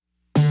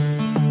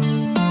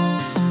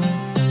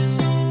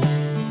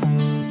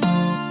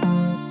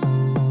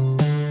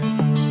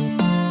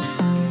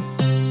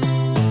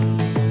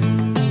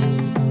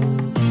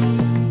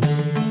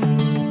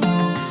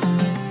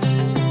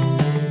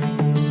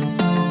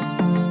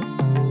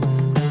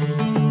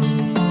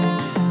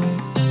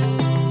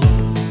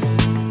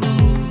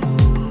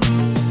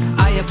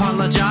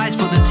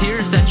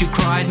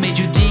pride made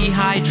you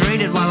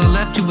dehydrated while I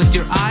left you with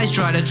your eyes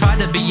dried. I tried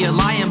to be a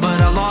lion,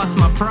 but I lost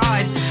my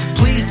pride.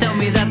 Please tell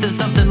me that there's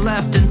something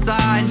left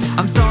inside.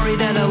 I'm sorry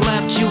that I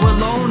left you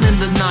alone in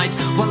the night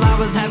while I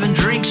was having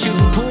drinks,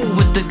 shooting pool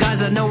with the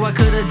guys. I know I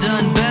could have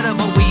done better,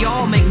 but we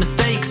all make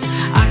mistakes.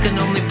 I can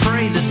only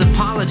pray this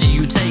apology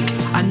you take.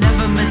 I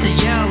never meant to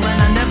yell, and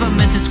I never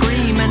meant to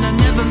scream, and I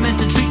never meant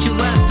to treat you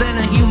less than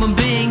a human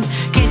being.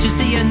 Can't you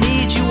see I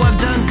need you? I've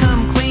done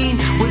come clean.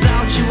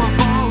 Without you I'm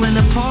falling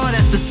apart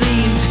at the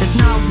seams. It's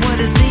not what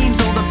it seems,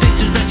 all the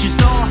pictures that you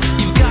saw.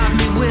 You've got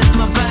me with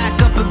my back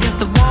up against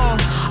the wall.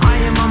 I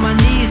am on my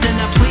knees and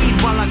I plead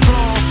while I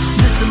crawl.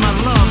 This is my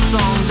love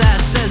song that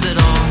says it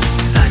all.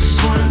 I just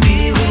wanna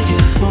be with you,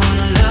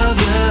 wanna love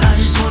you. I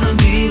just wanna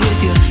be with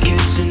you,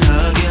 kiss and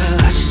hug you.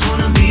 I just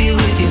wanna be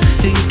with you,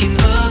 thinking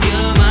of you.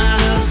 My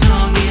love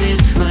song, it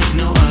is like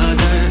no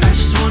other. I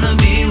just wanna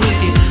be with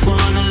you,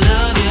 wanna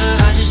love you.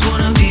 I just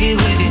wanna be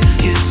with you,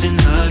 kiss and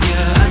hug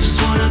you. I just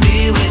wanna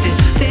be with you,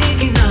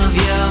 thinking of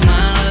you.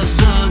 My love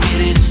song,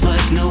 it is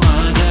like no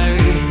other.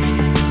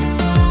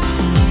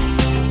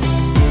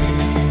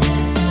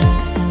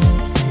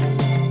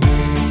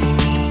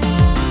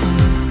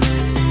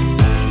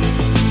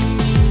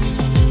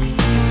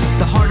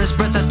 The hardest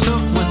breath I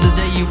took was the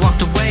day you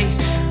walked away.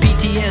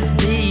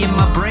 PTSD in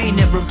my brain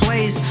never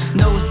plays.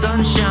 No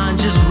sunshine,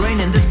 just rain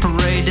in this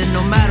parade. And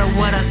no matter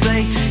what I say,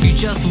 you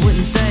just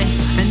wouldn't stay.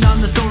 And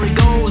on the story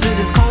goes, it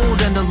is cold